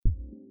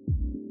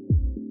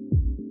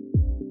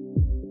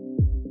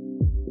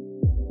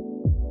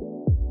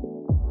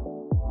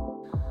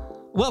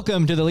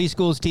Welcome to the Lee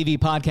Schools TV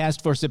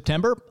podcast for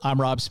September.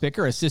 I'm Rob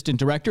Spicker, Assistant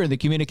Director in the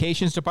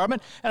Communications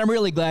Department, and I'm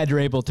really glad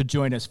you're able to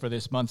join us for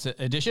this month's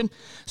edition.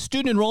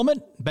 Student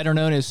enrollment, better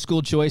known as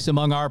school choice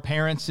among our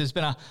parents, has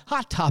been a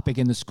hot topic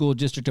in the school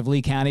district of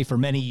Lee County for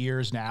many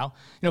years now.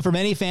 For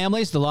many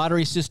families, the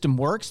lottery system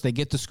works. They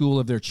get the school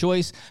of their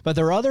choice, but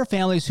there are other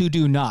families who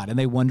do not, and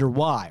they wonder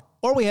why.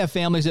 Or we have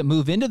families that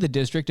move into the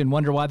district and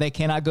wonder why they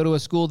cannot go to a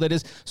school that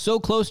is so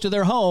close to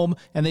their home,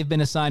 and they've been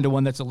assigned to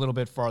one that's a little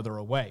bit farther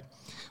away.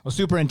 Well,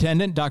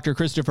 Superintendent Dr.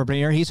 Christopher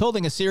Brenier, he's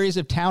holding a series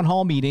of town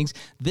hall meetings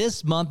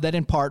this month that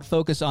in part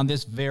focus on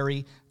this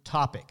very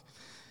topic.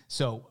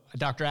 So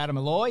Dr. Adam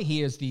Malloy,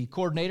 he is the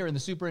coordinator in the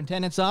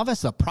superintendent's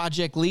office, a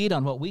project lead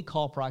on what we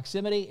call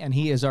proximity, and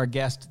he is our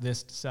guest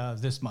this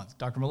month.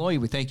 Dr. Malloy,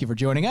 we thank you for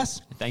joining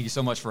us. Thank you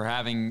so much for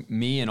having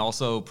me and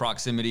also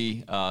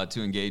proximity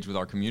to engage with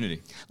our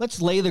community. Let's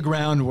lay the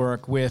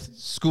groundwork with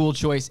school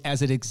choice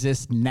as it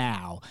exists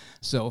now.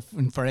 So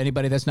for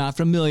anybody that's not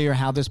familiar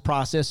how this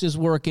process is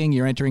working,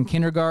 you're entering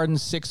kindergarten,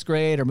 6th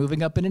grade, or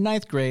moving up into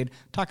 9th grade.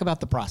 Talk about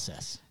the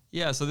process.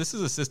 Yeah, so this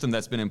is a system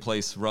that's been in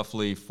place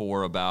roughly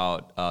for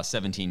about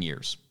 17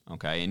 years,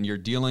 okay? And you're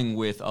dealing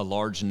with a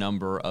large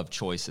number of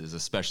choices,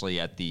 especially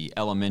at the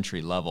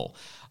elementary level.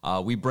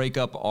 We break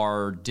up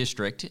our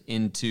district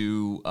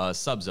into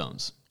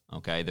subzones,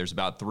 okay? There's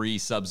about 3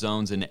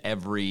 subzones in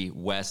every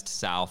west,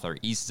 south, or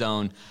east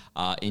zone,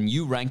 and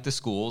you rank the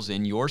schools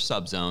in your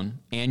subzone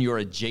and your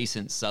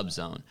adjacent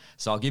subzone.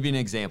 So I'll give you an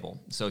example.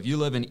 So if you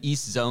live in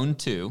East Zone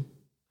 2,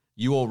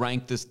 you will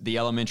rank the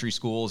elementary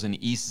schools in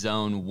East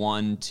Zone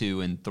 1,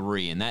 2, and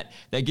 3, and that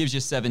gives you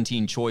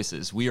 17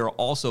 choices. We are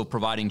also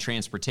providing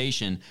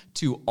transportation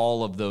to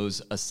all of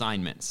those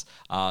assignments.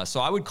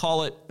 So I would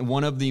call it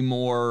one of the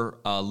more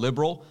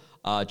liberal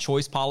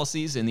choice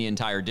policies in the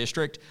entire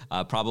district.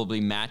 Probably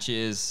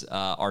matches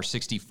our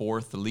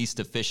 64th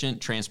least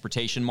efficient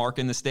transportation mark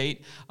in the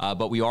state,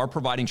 but we are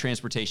providing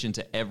transportation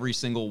to every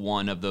single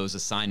one of those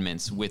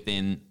assignments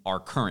within our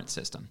current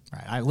system.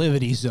 Right. I live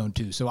at East Zone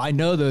 2, so I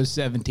know those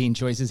 17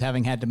 choices,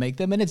 having had to make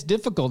them, and it's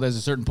difficult at a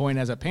certain point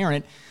as a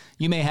parent.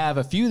 You may have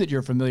a few that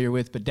you're familiar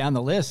with, but down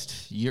the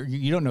list,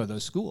 you don't know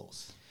those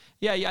schools.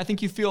 Yeah, I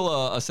think you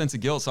feel a sense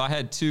of guilt. So I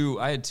had two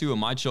of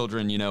my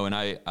children, and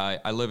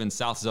I live in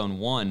South Zone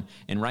 1,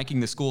 and ranking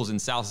the schools in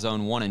South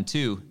Zone 1 and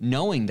 2,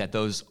 knowing that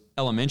those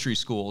elementary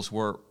schools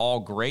were all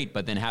great,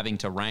 but then having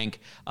to rank,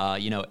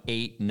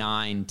 8,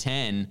 9,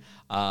 10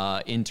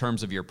 in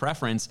terms of your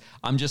preference,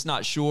 I'm just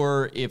not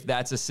sure if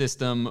that's a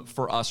system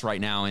for us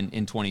right now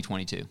in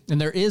 2022.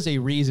 And there is a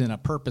reason, a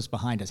purpose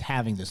behind us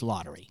having this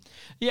lottery.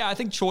 Yeah, I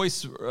think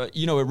choice, it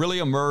really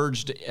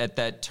emerged at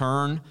that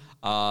turn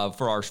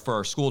for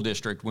our school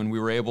district when we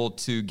were able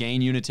to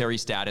gain unitary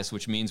status,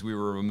 which means we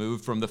were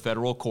removed from the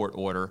federal court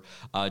order.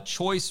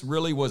 Choice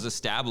really was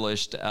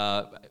established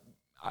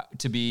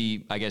to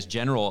be, I guess,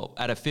 general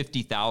at a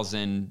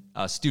 50,000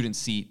 student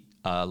seat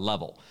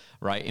level,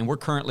 right? And we're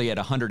currently at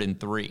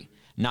 103,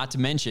 not to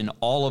mention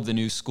all of the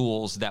new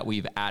schools that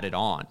we've added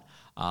on.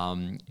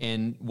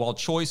 And while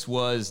choice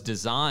was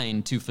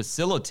designed to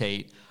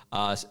facilitate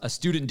a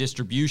student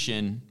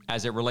distribution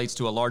as it relates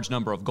to a large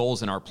number of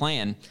goals in our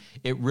plan,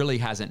 it really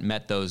hasn't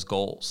met those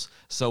goals.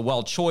 So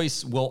while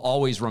choice will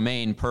always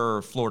remain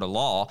per Florida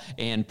law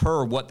and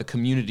per what the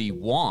community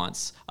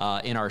wants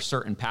in our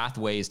certain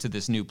pathways to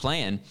this new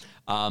plan,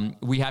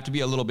 we have to be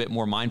a little bit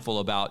more mindful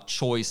about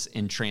choice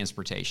in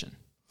transportation.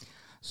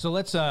 So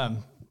let's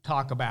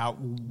talk about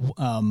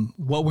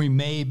what we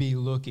may be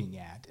looking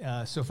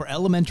at. So for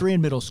elementary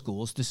and middle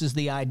schools, this is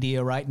the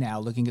idea right now,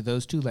 looking at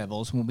those 2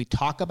 levels. When we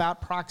talk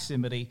about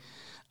proximity,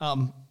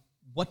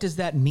 what does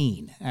that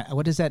mean?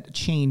 What does that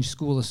change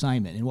school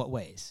assignment? In what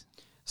ways?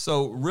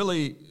 So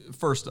really,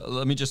 first,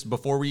 let me just,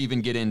 before we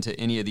even get into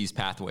any of these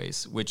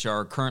pathways, which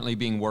are currently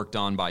being worked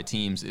on by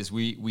teams, is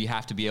we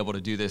have to be able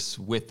to do this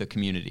with the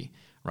community,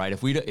 right?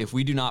 If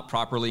we do not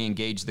properly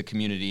engage the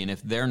community, and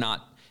if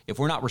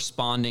we're not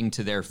responding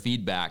to their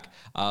feedback,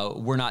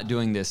 we're not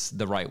doing this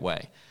the right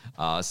way.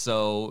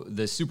 So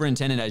the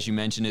superintendent, as you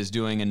mentioned, is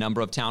doing a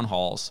number of town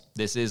halls.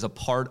 This is a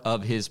part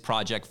of his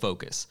project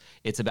focus.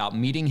 It's about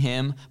meeting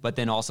him, but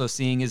then also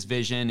seeing his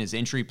vision, his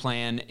entry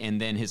plan, and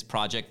then his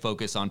project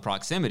focus on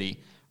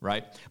proximity,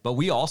 right? But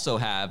we also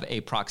have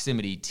a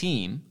proximity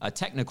team, a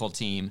technical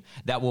team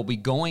that will be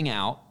going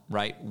out,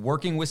 right,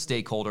 working with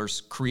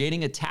stakeholders,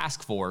 creating a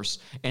task force,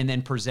 and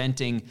then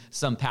presenting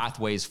some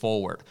pathways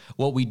forward.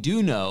 What we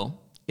do know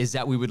is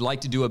that we would like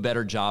to do a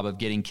better job of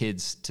getting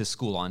kids to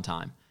school on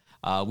time.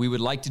 We would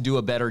like to do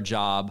a better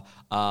job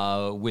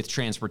with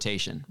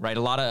transportation, right?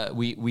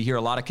 We hear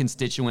a lot of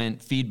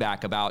constituent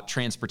feedback about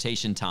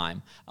transportation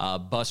time,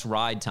 bus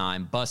ride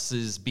time,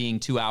 buses being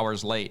 2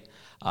 hours late.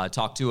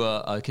 Talked to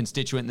a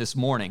constituent this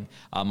morning.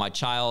 My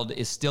child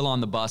is still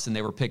on the bus and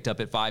they were picked up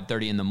at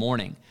 5:30 in the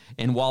morning.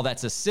 And while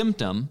that's a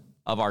symptom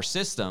of our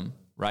system,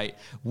 right,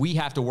 we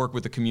have to work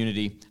with the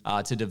community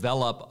to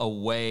develop a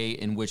way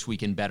in which we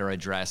can better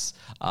address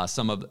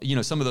some of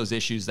those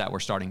issues that we're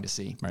starting to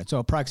see. Right.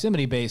 So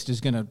proximity based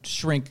is going to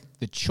shrink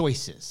the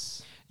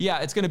choices. Yeah,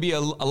 it's going to be a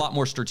lot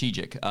more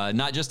strategic,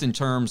 not just in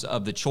terms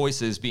of the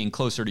choices being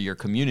closer to your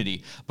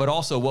community, but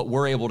also what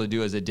we're able to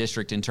do as a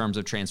district in terms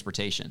of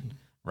transportation,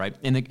 right?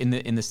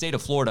 In the state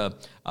of Florida,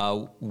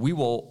 we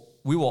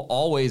will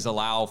always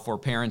allow for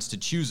parents to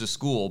choose a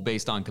school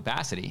based on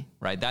capacity,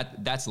 right?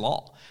 That's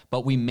law,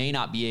 but we may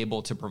not be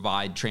able to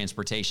provide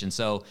transportation.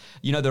 So,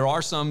 there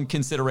are some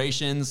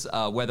considerations,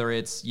 whether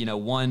it's,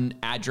 one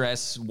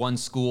address, one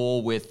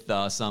school with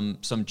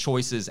some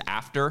choices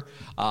after.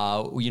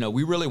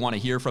 We really want to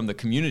hear from the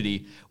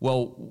community.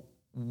 Well,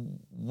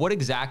 what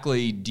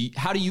exactly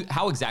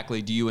how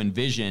exactly do you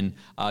envision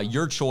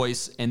your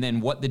choice, and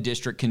then what the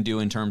district can do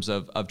in terms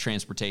of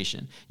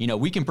transportation?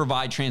 We can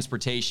provide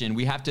transportation.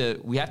 We have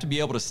to be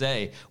able to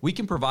say we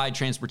can provide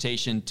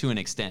transportation to an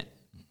extent.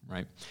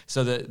 Right.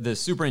 So the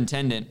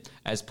superintendent,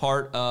 as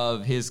part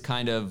of his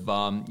kind of,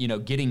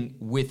 getting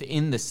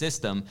within the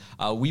system,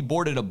 we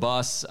boarded a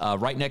bus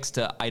right next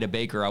to Ida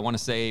Baker, I want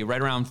to say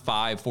right around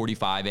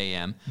 5:45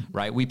 a.m.,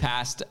 right? We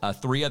passed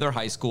 3 other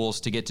high schools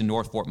to get to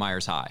North Fort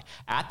Myers High.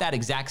 At that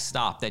exact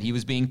stop that he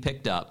was being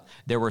picked up,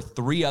 there were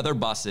 3 other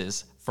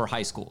buses for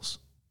high schools,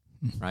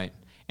 right?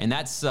 And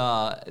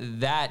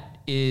that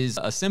is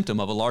a symptom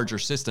of a larger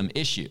system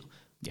issue.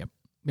 Yep.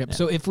 Yeah.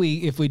 So if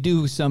we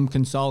do some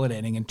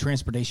consolidating and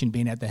transportation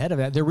being at the head of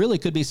that, there really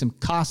could be some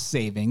cost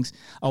savings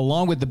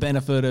along with the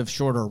benefit of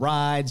shorter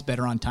rides,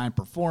 better on-time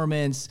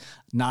performance,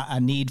 not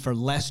a need for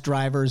less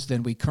drivers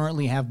than we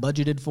currently have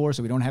budgeted for,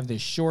 so we don't have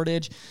this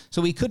shortage.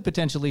 So we could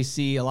potentially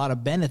see a lot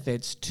of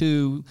benefits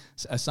to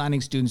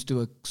assigning students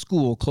to a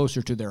school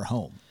closer to their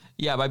home.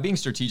 Yeah, by being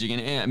strategic.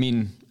 And I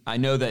mean, I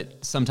know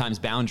that sometimes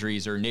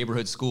boundaries or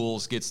neighborhood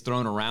schools gets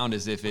thrown around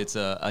as if it's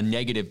a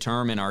negative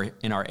term in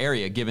our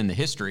area, given the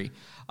history.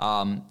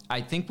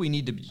 I think we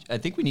need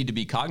to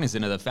be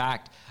cognizant of the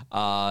fact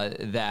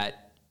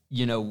that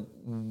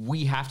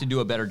we have to do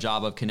a better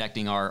job of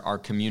connecting our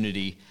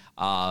community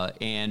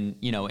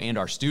and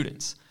our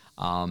students.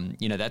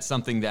 That's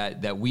something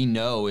that we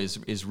know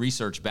is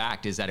research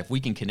backed, is that if we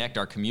can connect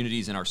our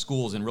communities and our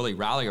schools and really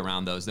rally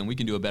around those, then we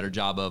can do a better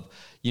job of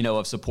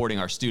supporting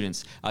our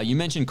students. You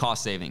mentioned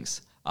cost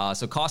savings.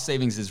 So cost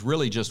savings is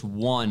really just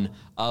one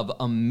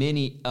of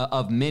many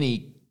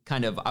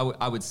kind of,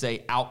 I would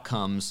say,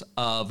 outcomes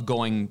of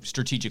going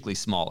strategically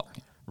smaller.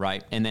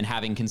 Right. And then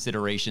having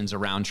considerations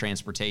around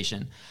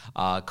transportation.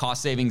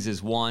 Cost savings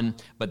is one.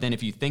 But then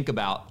if you think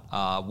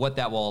about what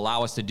that will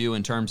allow us to do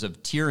in terms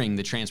of tiering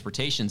the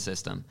transportation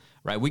system,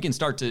 right, we can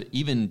start to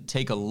even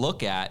take a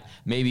look at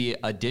maybe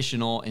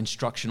additional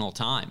instructional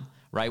time.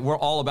 Right, we're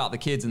all about the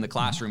kids in the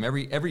classroom.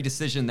 Every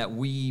decision that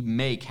we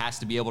make has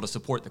to be able to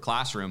support the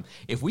classroom.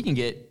 If we can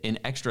get an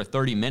extra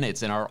 30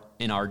 minutes in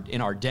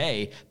our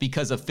day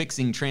because of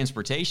fixing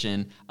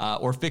transportation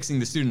or fixing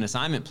the student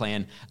assignment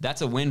plan,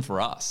 that's a win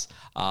for us.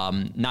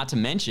 Not to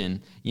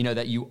mention,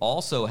 that you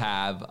also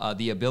have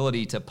the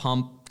ability to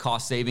pump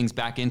cost savings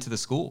back into the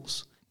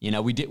schools.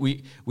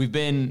 We've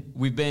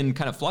been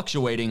kind of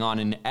fluctuating on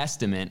an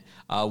estimate.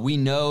 We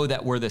know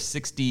that we're the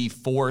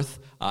 64th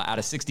out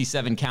of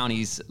 67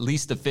 counties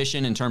least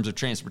efficient in terms of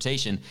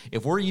transportation.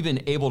 If we're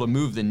even able to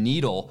move the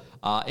needle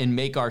and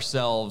make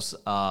ourselves,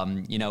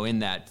 in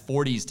that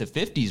 40s to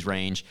 50s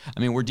range, I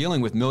mean, we're dealing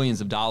with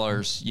millions of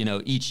dollars,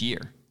 each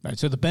year. Right.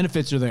 So the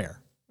benefits are there.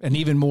 And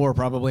even more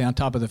probably on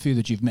top of the few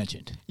that you've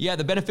mentioned. Yeah,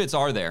 the benefits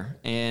are there.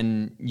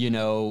 And,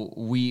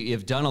 we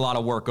have done a lot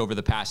of work over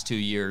the past 2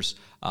 years,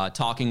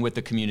 talking with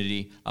the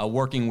community,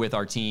 working with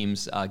our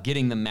teams,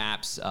 getting the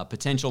maps,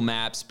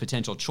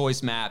 potential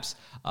choice maps,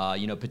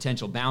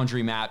 potential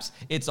boundary maps.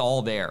 It's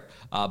all there.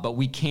 But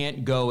we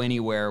can't go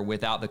anywhere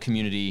without the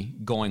community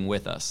going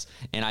with us.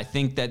 And I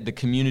think that the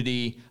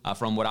community,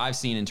 from what I've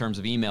seen in terms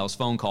of emails,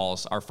 phone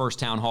calls, our first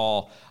town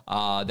hall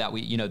that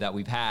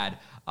we've had,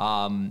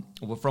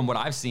 from what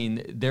I've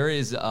seen, there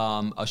is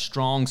a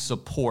strong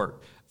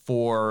support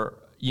for,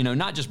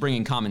 not just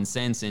bringing common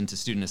sense into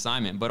student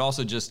assignment, but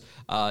also just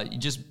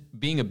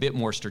being a bit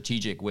more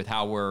strategic with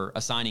how we're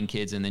assigning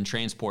kids and then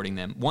transporting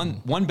them.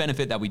 One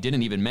benefit that we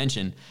didn't even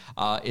mention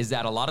is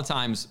that a lot of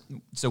times,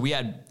 so we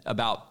had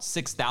about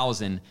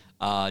 6,000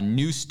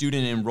 new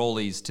student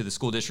enrollees to the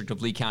school district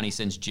of Lee County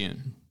since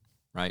June.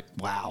 Right?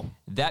 Wow.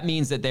 That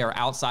means that they are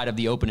outside of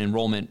the open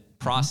enrollment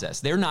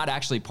process. They're not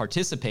actually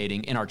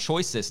participating in our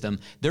choice system.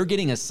 They're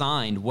getting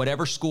assigned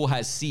whatever school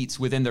has seats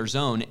within their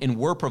zone, and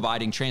we're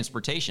providing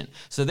transportation.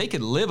 So they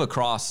could live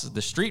across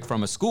the street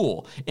from a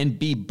school and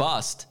be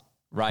bused,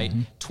 right,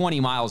 20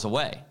 miles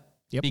away.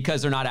 Yep.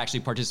 Because they're not actually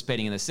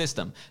participating in the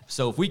system.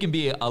 So if we can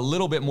be a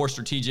little bit more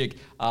strategic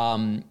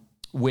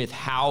with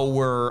how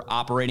we're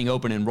operating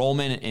open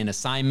enrollment and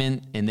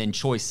assignment, and then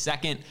choice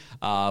second,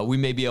 we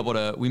may be able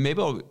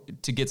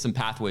to get some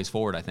pathways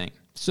forward, I think.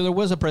 So there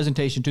was a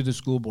presentation to the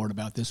school board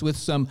about this with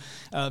some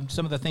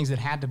of the things that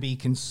had to be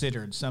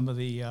considered, some of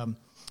the,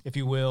 if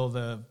you will,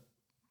 the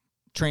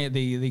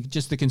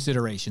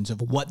considerations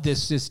of what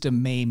this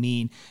system may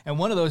mean. And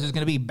one of those is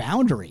going to be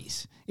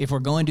boundaries. If we're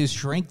going to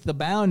shrink the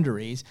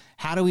boundaries,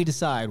 how do we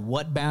decide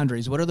what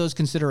boundaries? What are those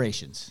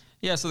considerations?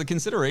 Yeah, so the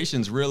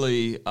considerations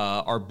really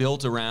are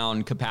built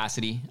around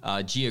capacity,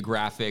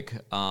 geographic,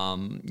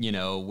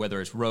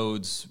 whether it's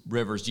roads,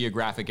 rivers,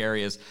 geographic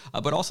areas,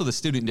 but also the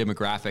student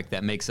demographic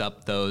that makes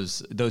up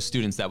those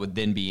students that would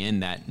then be in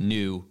that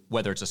new,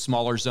 whether it's a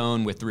smaller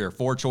zone with 3 or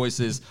 4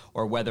 choices,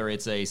 or whether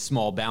it's a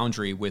small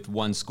boundary with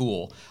one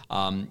school.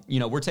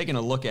 We're taking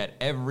a look at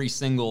every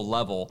single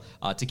level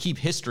to keep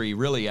history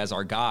really as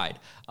our guide.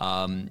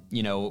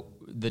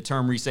 The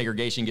term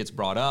resegregation gets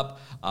brought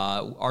up.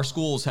 Our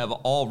schools have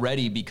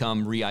already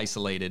become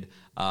re-isolated,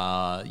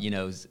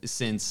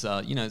 since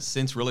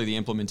really the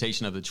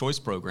implementation of the choice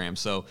program.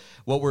 So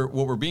what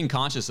we're being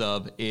conscious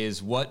of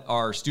is what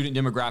our student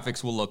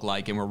demographics will look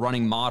like, and we're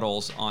running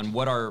models on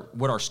what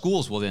our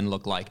schools will then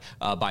look like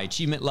by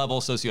achievement level,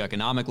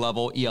 socioeconomic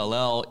level,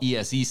 ELL,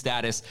 ESE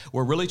status.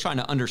 We're really trying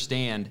to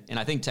understand, and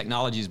I think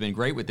technology has been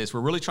great with this. We're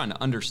really trying to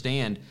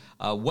understand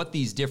what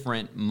these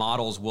different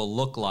models will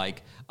look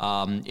like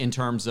in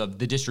terms of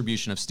the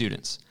distribution of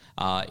students.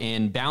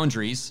 And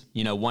boundaries,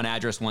 one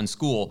address, one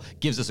school,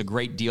 gives us a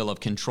great deal of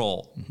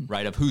control,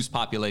 right, of who's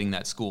populating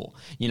that school.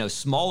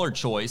 Smaller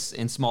choice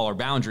and smaller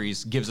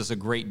boundaries gives us a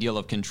great deal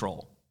of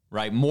control,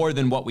 right, more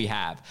than what we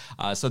have.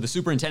 So the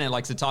superintendent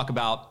likes to talk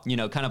about,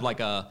 kind of like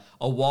a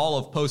wall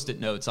of Post-it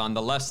notes. On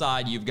the left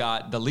side, you've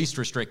got the least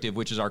restrictive,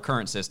 which is our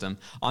current system.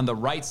 On the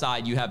right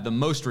side, you have the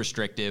most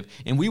restrictive,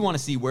 and we want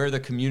to see where the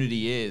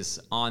community is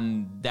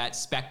on that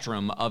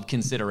spectrum of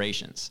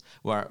considerations,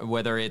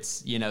 whether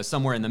it's,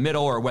 somewhere in the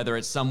middle, or whether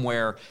it's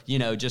somewhere,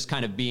 just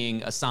kind of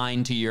being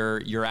assigned to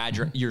your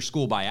address, your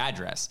school by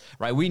address,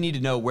 right? We need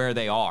to know where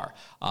they are.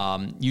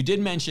 You did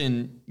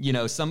mention,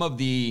 some of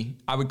the,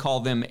 I would call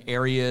them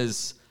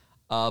areas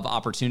of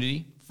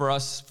opportunity for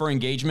us for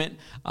engagement.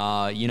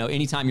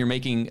 Anytime you're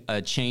making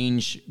a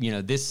change,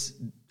 this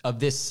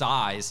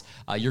size,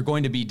 you're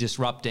going to be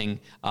disrupting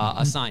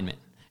assignment.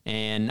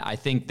 And I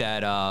think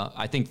that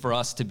for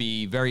us to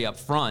be very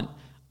upfront,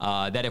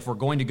 that if we're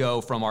going to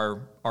go from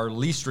our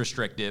least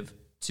restrictive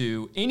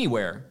to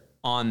anywhere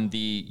on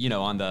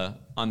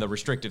the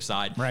restrictive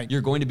side, right,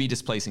 you're going to be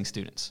displacing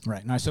students.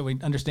 Right. Now, so we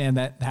understand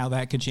that how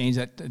that could change.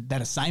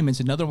 That assignment's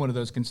another one of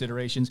those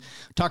considerations.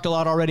 Talked a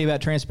lot already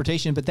about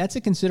transportation, but that's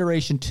a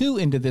consideration too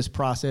into this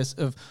process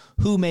of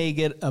who may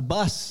get a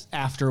bus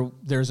after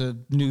there's a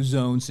new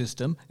zone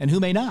system and who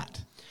may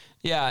not.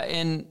 Yeah,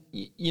 and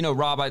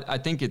Rob, I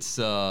think it's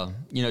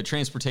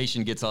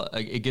transportation gets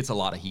a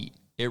lot of heat.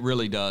 It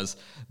really does.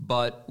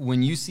 But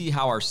when you see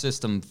how our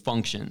system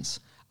functions,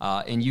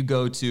 and you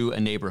go to a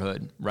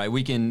neighborhood, right?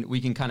 We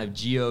can kind of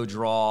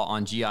geo-draw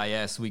on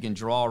GIS. We can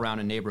draw around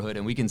a neighborhood,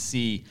 and we can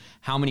see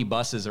how many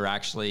buses are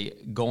actually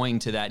going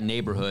to that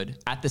neighborhood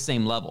at the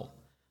same level.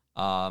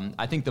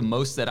 I think the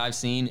most that I've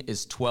seen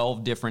is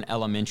 12 different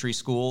elementary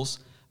schools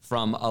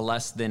from a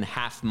less than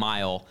half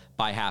mile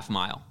by half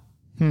mile.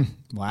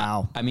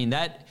 Wow. I mean,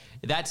 that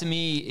to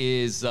me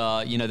is,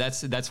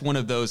 that's one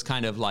of those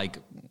kind of like,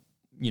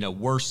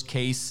 worst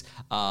case,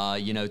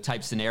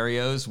 type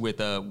scenarios with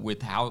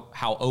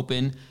how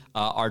open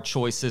our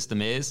choice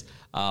system is.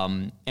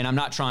 And I'm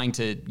not trying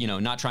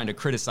to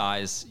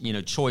criticize,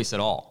 choice at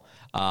all.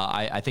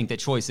 I think that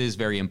choice is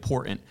very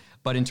important.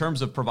 But in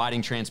terms of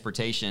providing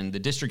transportation, the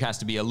district has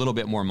to be a little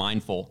bit more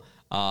mindful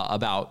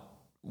about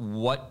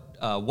what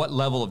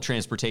level of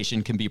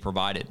transportation can be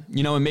provided.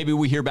 And maybe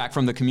we hear back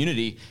from the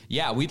community,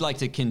 yeah, we'd like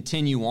to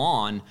continue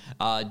on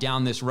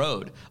down this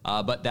road,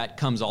 but that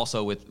comes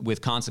also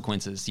with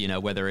consequences,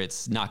 whether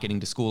it's not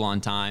getting to school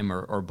on time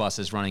or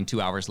buses running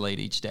 2 hours late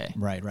each day.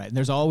 Right. And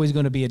there's always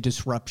going to be a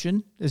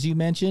disruption, as you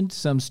mentioned.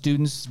 Some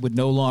students would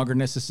no longer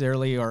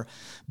necessarily or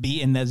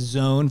be in the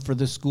zone for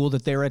the school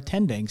that they're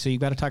attending. So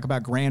you've got to talk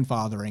about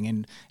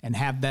grandfathering and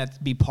have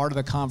that be part of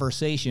the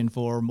conversation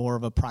for more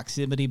of a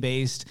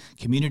proximity-based,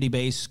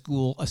 community-based school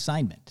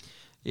assignment.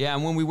 Yeah,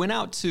 and when we went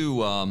out to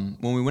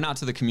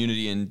the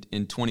community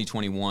in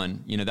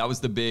 2021, that was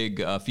the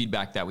big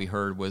feedback that we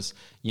heard was,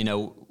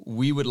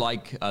 we would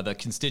like the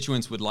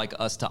constituents would like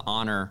us to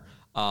honor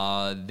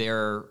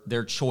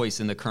their choice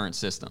in the current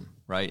system,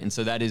 right? And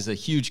so that is a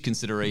huge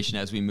consideration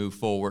as we move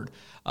forward.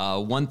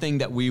 One thing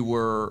that we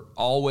were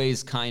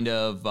always kind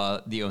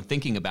of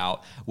thinking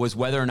about was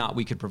whether or not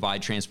we could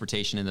provide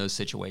transportation in those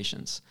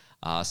situations.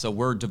 So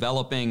we're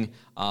developing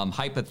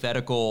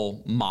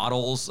hypothetical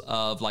models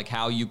of like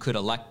how you could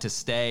elect to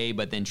stay,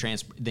 but then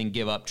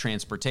give up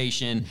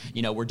transportation.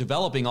 We're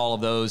developing all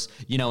of those,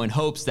 in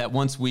hopes that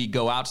once we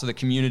go out to the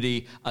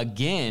community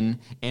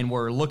again and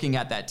we're looking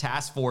at that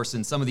task force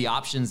and some of the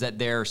options that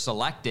they're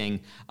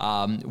selecting,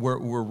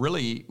 we're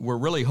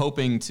really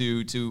hoping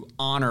to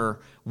honor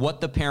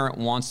what the parent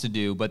wants to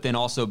do, but then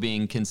also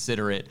being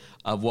considerate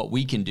of what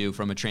we can do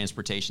from a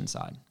transportation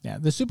side. Yeah,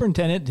 the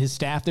superintendent, his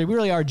staff, they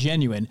really are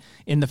genuine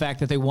in the fact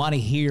that they want to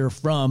hear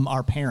from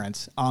our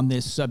parents on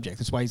this subject.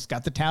 That's why he's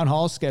got the town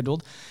hall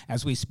scheduled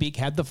as we speak.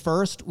 Had the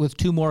first with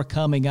 2 more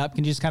coming up.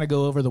 Can you just kind of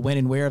go over the when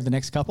and where of the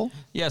next couple?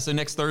 Yeah, so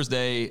next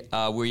Thursday,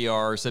 we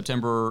are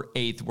September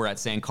 8th, we're at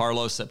San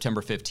Carlos.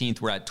 September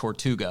 15th, we're at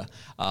Tortuga.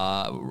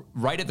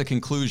 Right at the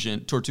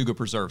conclusion, Tortuga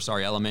Preserve,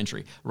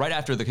 elementary. Right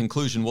after the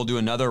conclusion, we'll do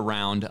another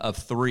round of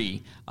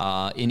 3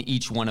 in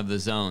each one of the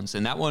zones.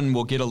 And that one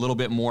will get a little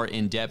bit more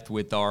in depth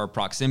with our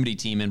proximity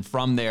team. And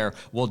from there,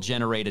 we'll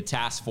generate a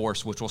task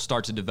force, which will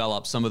start to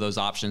develop some of those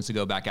options to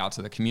go back out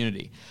to the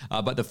community.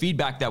 But the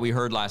feedback that we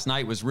heard last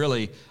night was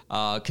really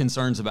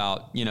concerns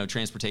about,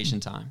 transportation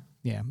time.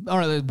 Yeah. All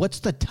right. What's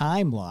the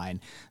timeline?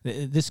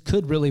 This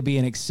could really be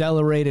an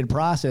accelerated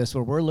process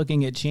where we're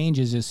looking at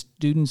changes as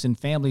students and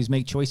families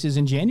make choices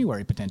in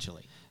January,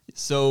 potentially.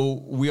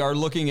 So we are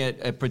looking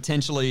at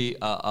potentially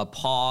a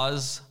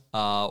pause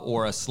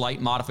or a slight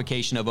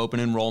modification of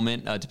open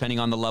enrollment, depending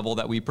on the level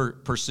that we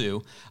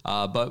pursue.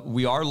 But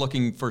we are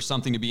looking for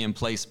something to be in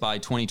place by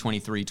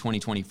 2023,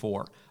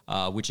 2024.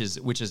 Which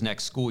is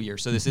next school year.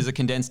 So this is a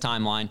condensed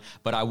timeline,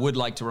 but I would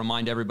like to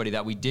remind everybody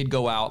that we did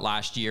go out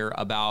last year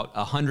about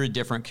 100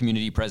 different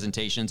community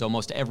presentations,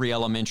 almost every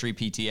elementary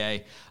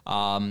PTA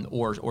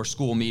or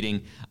school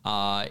meeting.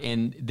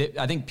 And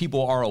I think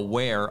people are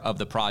aware of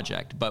the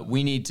project, but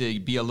we need to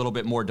be a little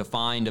bit more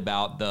defined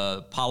about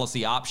the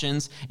policy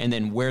options and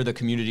then where the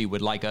community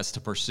would like us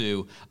to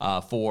pursue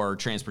for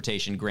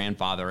transportation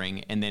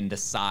grandfathering and then the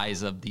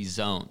size of these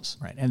zones.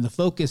 Right. And the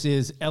focus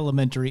is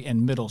elementary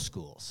and middle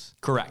schools.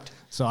 Correct.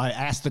 So I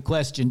asked the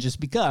question just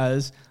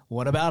because,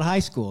 what about high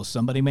schools?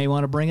 Somebody may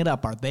want to bring it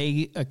up. Are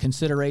they a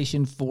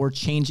consideration for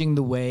changing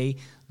the way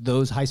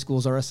those high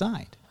schools are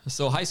assigned?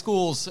 So high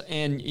schools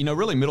and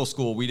really middle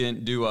school, we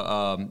didn't do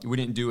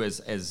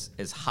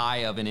as high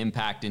of an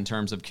impact in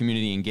terms of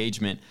community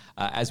engagement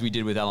as we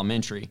did with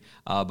elementary.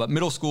 But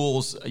middle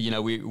schools,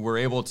 we were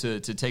able to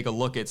take a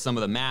look at some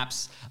of the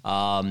maps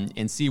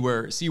and see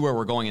where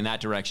we're going in that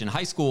direction.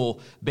 High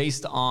school,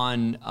 based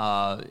on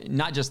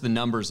not just the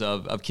numbers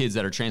of kids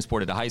that are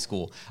transported to high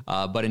school,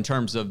 but in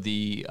terms of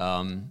the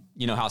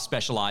how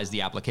specialized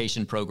the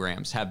application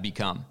programs have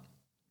become.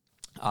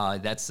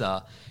 That's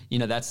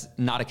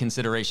not a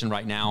consideration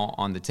right now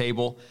on the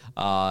table.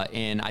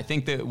 And I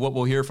think that what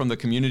we'll hear from the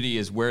community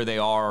is where they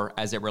are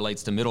as it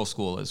relates to middle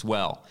school as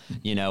well.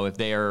 If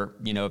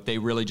they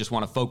really just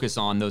want to focus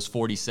on those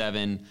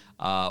 47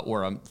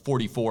 or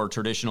 44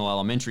 traditional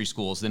elementary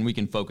schools, then we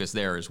can focus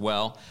there as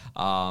well.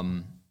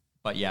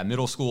 But yeah,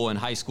 middle school and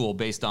high school,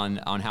 based on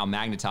how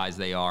magnetized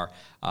they are.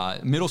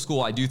 Middle school,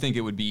 I do think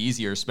it would be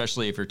easier,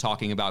 especially if you're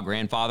talking about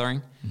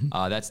grandfathering.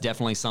 That's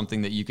definitely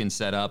something that you can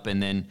set up.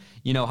 And then,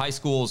 high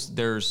schools,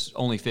 there's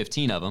only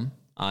 15 of them.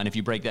 And if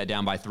you break that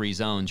down by 3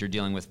 zones, you're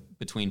dealing with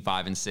between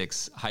 5 and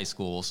 6 high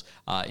schools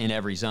in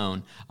every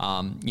zone.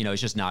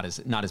 It's just not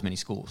as many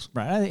schools.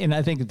 Right. And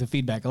I think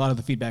that a lot of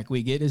the feedback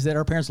we get is that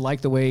our parents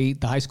like the way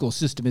the high school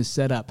system is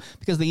set up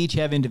because they each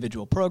have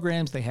individual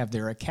programs. They have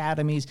their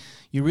academies.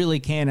 You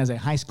really can, as a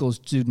high school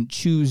student,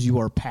 choose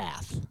your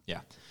path. Yeah.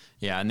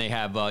 Yeah, and they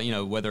have,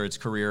 whether it's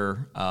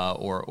career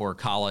or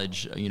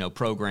college,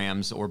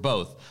 programs or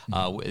both.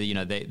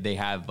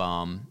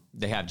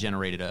 They have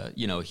generated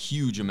a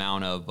huge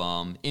amount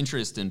of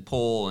interest and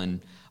pull,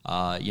 and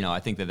I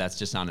think that's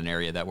just not an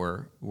area that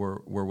we're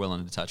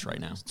willing to touch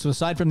right now. So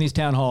aside from these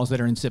town halls that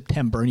are in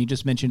September, and you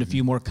just mentioned a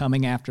few more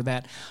coming after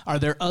that, are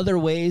there other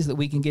ways that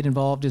we can get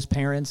involved as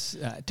parents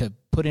to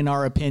put in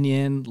our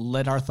opinion,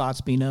 let our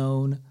thoughts be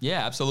known?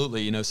 Yeah,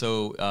 absolutely.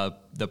 So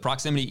the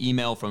proximity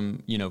email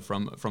from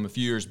a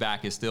few years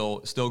back is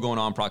still going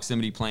on,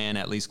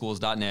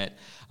 proximityplan@leeschools.net.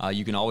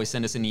 You can always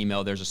send us an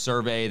email. There's a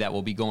survey that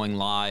will be going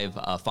live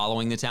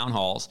following the town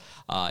halls.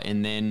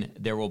 And then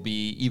there will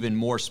be even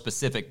more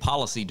specific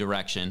policy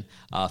direction,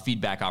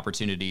 feedback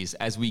opportunities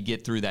as we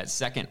get through that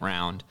second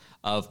round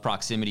of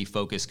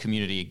proximity-focused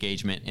community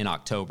engagement in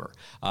October.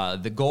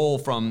 The goal,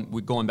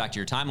 going back to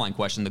your timeline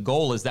question, the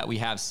goal is that we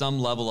have some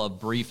level of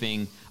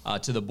briefing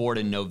to the board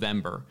in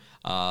November.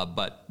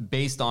 But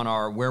based on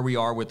where we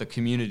are with the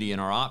community and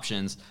our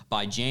options,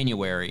 by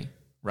January,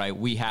 right,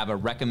 we have a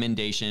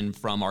recommendation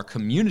from our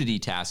community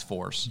task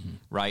force,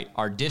 right,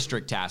 our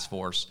district task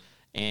force,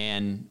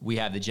 and we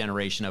have the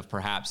generation of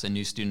perhaps a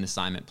new student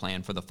assignment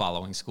plan for the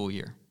following school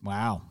year.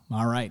 Wow.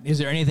 All right. Is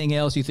there anything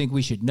else you think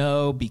we should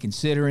know, be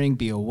considering,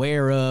 be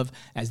aware of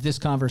as this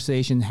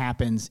conversation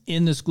happens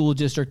in the school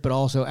district, but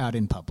also out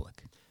in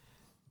public?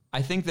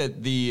 I think that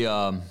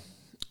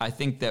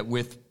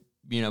with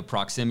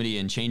proximity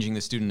and changing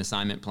the student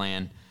assignment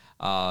plan,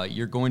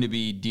 you're going to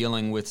be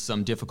dealing with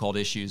some difficult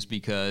issues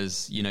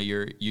because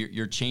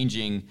you're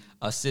changing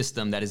a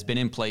system that has been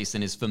in place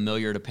and is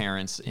familiar to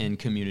parents and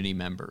community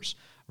members,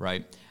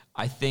 right?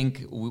 I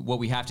think what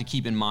we have to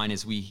keep in mind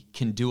is we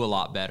can do a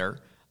lot better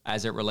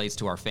as it relates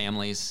to our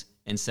families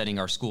and setting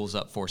our schools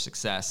up for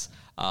success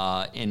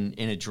in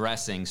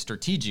addressing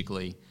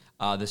strategically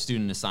the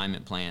student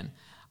assignment plan.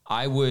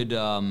 I would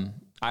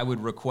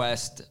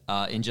request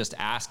and just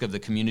ask of the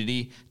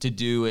community to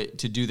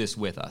do this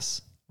with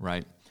us,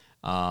 right?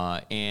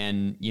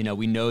 And,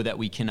 we know that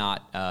we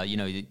cannot,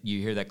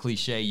 you hear that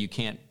cliche, you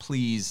can't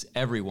please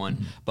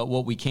everyone, but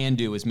what we can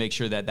do is make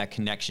sure that that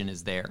connection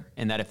is there,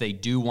 and that if they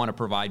do want to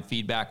provide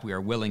feedback, we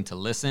are willing to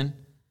listen,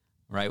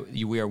 right?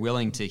 We are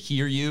willing to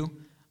hear you,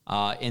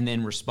 and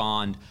then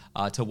respond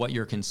to what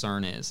your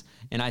concern is.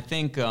 And I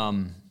think,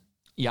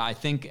 I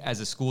think as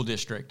a school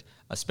district,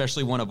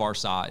 especially one of our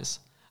size,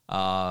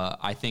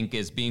 I think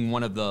as being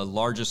one of the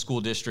largest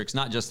school districts,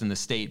 not just in the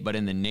state, but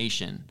in the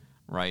nation,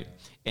 right?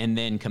 And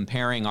then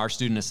comparing our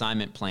student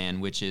assignment plan,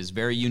 which is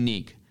very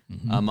unique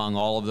among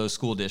all of those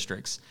school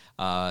districts.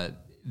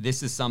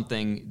 This is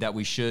something that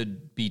we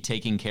should be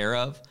taking care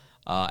of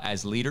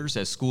as leaders,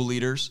 as school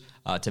leaders,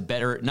 to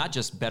better, not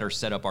just better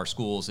set up our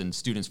schools and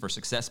students for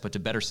success, but to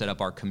better set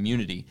up our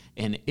community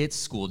and its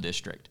school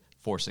district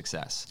for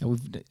success.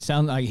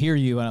 I hear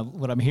you, and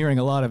what I'm hearing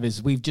a lot of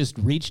is we've just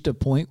reached a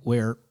point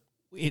where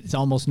it's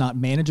almost not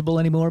manageable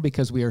anymore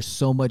because we are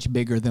so much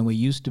bigger than we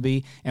used to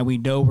be, and we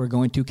know we're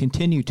going to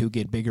continue to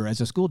get bigger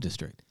as a school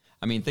district.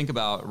 I mean, think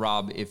about,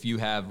 Rob, if you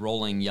have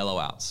rolling yellow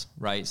outs,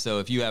 right? So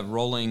if you have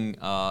rolling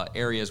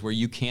areas where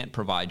you can't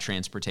provide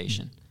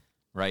transportation,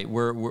 right?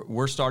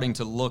 We're starting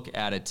to look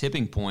at a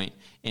tipping point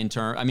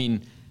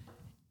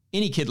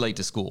any kid late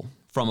to school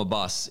from a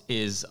bus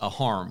is a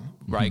harm,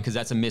 right? Because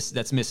that's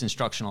missed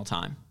instructional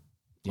time.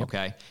 Yep.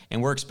 Okay.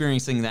 And we're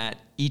experiencing that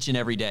each and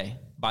every day.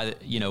 I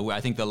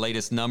think the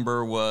latest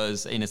number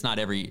was, and it's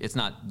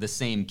not the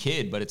same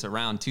kid, but it's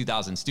around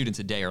 2,000 students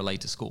a day are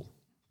late to school.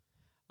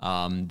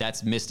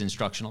 That's missed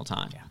instructional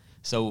time. Yeah.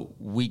 So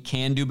we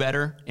can do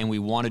better, and we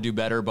want to do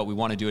better, but we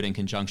want to do it in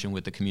conjunction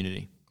with the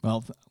community.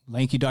 Well,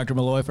 thank you, Dr.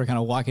 Malloy, for kind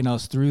of walking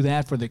us through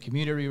that. For the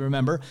community,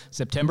 remember,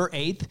 September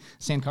 8th,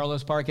 San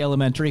Carlos Park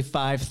Elementary,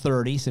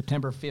 5:30.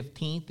 September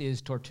 15th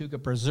is Tortuga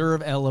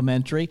Preserve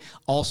Elementary,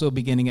 also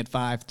beginning at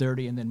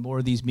 5:30, and then more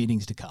of these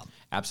meetings to come.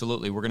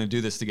 Absolutely. We're going to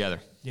do this together.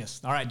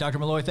 Yes. All right, Dr.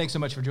 Malloy, thanks so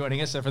much for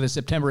joining us for the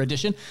September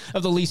edition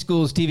of the Lee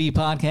Schools TV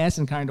podcast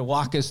and kind of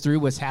walk us through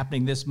what's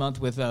happening this month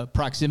with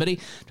proximity.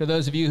 To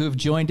those of you who've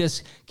joined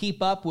us,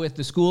 keep up with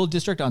the school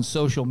district on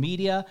social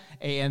media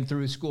and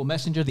through School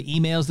Messenger, the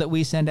emails that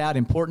we send out.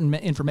 Important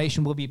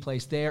information will be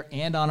placed there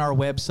and on our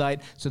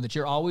website so that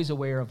you're always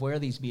aware of where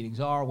these meetings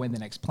are, when the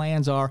next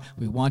plans are.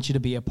 We want you to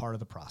be a part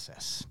of the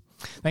process.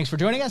 Thanks for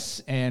joining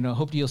us, and I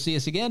hope you'll see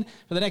us again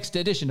for the next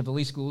edition of the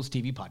Lee Schools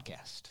TV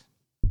podcast.